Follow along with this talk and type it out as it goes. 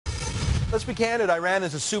Let's be candid, Iran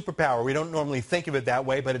is a superpower. We don't normally think of it that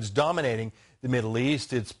way, but it's dominating the Middle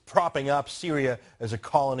East. It's propping up Syria as a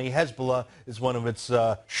colony. Hezbollah is one of its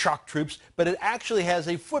shock troops, but it actually has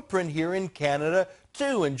a footprint here in Canada,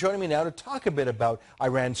 too. And joining me now to talk a bit about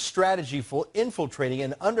Iran's strategy for infiltrating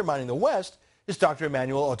and undermining the West is Dr.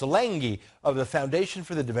 Emanuele Ottolenghi of the Foundation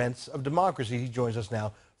for the Defense of Democracy. He joins us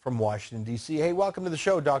now from Washington, D.C. Hey, welcome to the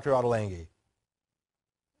show, Dr. Ottolenghi.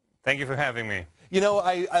 Thank you for having me. You know,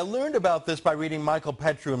 I learned about this by reading Michael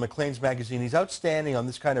Petru in Maclean's magazine. He's outstanding on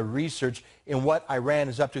this kind of research in what Iran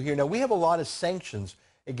is up to here. Now, we have a lot of sanctions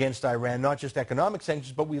against Iran, not just economic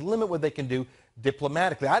sanctions, but we limit what they can do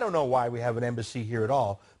diplomatically. I don't know why we have an embassy here at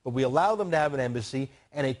all, but we allow them to have an embassy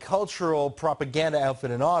and a cultural propaganda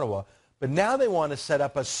outfit in Ottawa. But now they want to set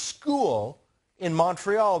up a school in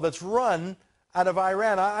Montreal that's run out of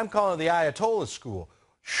Iran. I'm calling it the Ayatollah School.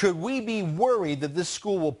 Should we be worried that this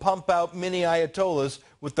school will pump out mini Ayatollahs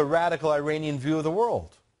with the radical Iranian view of the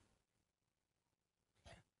world?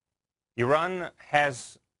 Iran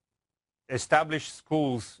has established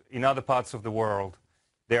schools in other parts of the world.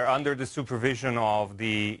 They're under the supervision of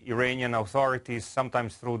the Iranian authorities,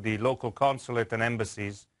 sometimes through the local consulate and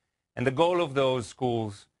embassies. And the goal of those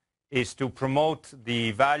schools is to promote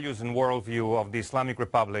the values and worldview of the Islamic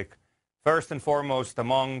Republic, first and foremost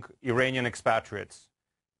among Iranian expatriates.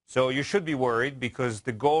 So you should be worried because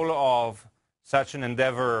the goal of such an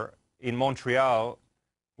endeavor in Montreal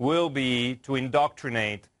will be to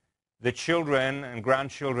indoctrinate the children and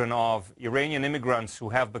grandchildren of Iranian immigrants who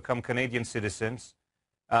have become Canadian citizens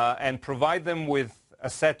and provide them with a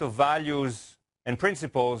set of values and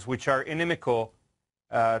principles which are inimical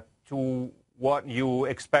to what you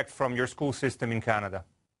expect from your school system in Canada.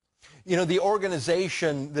 You know, the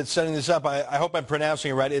organization that's setting this up, I hope I'm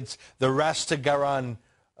pronouncing it right, it's the Rastagaran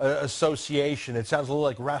Association. It sounds a little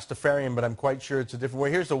like Rastafarian, but I'm quite sure it's a different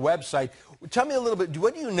word. Here's the website. Tell me a little bit,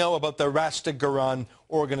 what do you know about the Rastagaran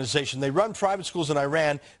organization? They run private schools in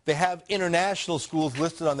Iran. They have international schools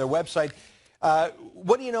listed on their website.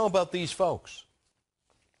 What do you know about these folks?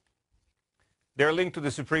 They're linked to the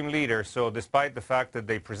supreme leader, so despite the fact that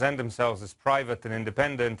they present themselves as private and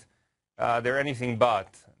independent, they're anything but.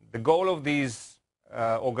 The goal of these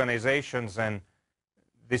organizations, and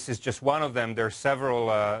this is just one of them, there are several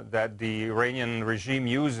that the Iranian regime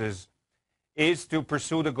uses, is to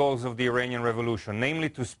pursue the goals of the Iranian Revolution, namely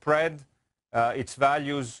to spread its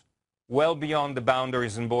values well beyond the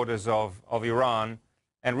boundaries and borders of Iran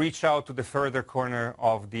and reach out to the further corner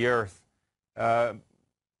of the earth.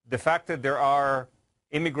 The fact that there are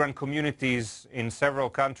immigrant communities in several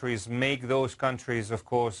countries make those countries, of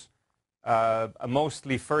course, a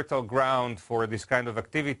mostly fertile ground for this kind of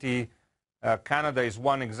activity. Canada is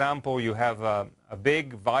one example. You have a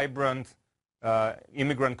big, vibrant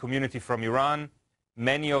immigrant community from Iran.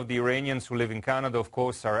 Many of the Iranians who live in Canada, of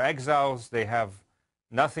course, are exiles. They have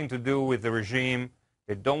nothing to do with the regime.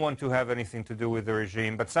 They don't want to have anything to do with the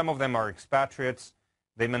regime. But some of them are expatriates.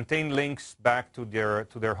 They maintain links back to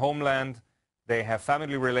their homeland. They have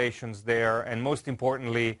family relations there. And most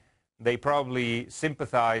importantly, they probably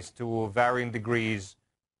sympathize to varying degrees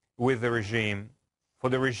with the regime. For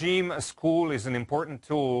the regime, a school is an important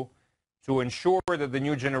tool to ensure that the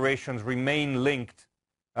new generations remain linked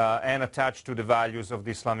and attached to the values of the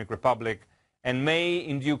Islamic Republic and may,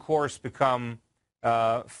 in due course, become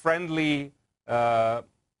friendly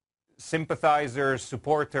sympathizers,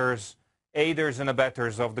 supporters, aiders and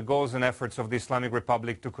abettors of the goals and efforts of the Islamic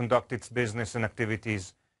Republic to conduct its business and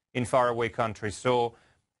activities in faraway countries. So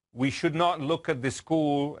we should not look at the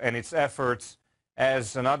school and its efforts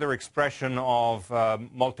as another expression of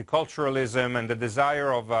multiculturalism and the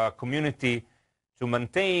desire of a community to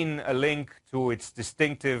maintain a link to its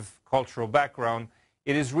distinctive cultural background.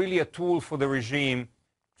 It is really a tool for the regime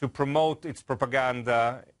to promote its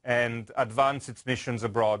propaganda and advance its missions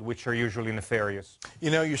abroad, which are usually nefarious.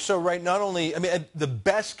 You know, you're so right. Not only, I mean, the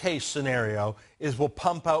best case scenario is we'll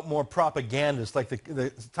pump out more propagandists, like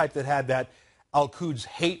the type that had that Al-Quds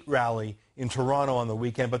hate rally in Toronto on the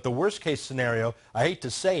weekend. But the worst case scenario, I hate to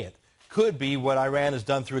say it, could be what Iran has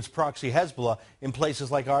done through its proxy Hezbollah in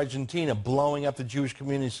places like Argentina, blowing up the Jewish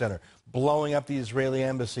Community Center, blowing up the Israeli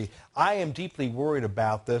embassy. I am deeply worried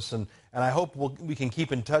about this, and I hope we can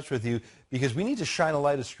keep in touch with you because we need to shine a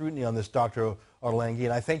light of scrutiny on this, Dr. Ottolenghi,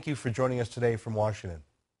 and I thank you for joining us today from Washington.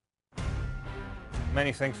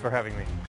 Many thanks for having me.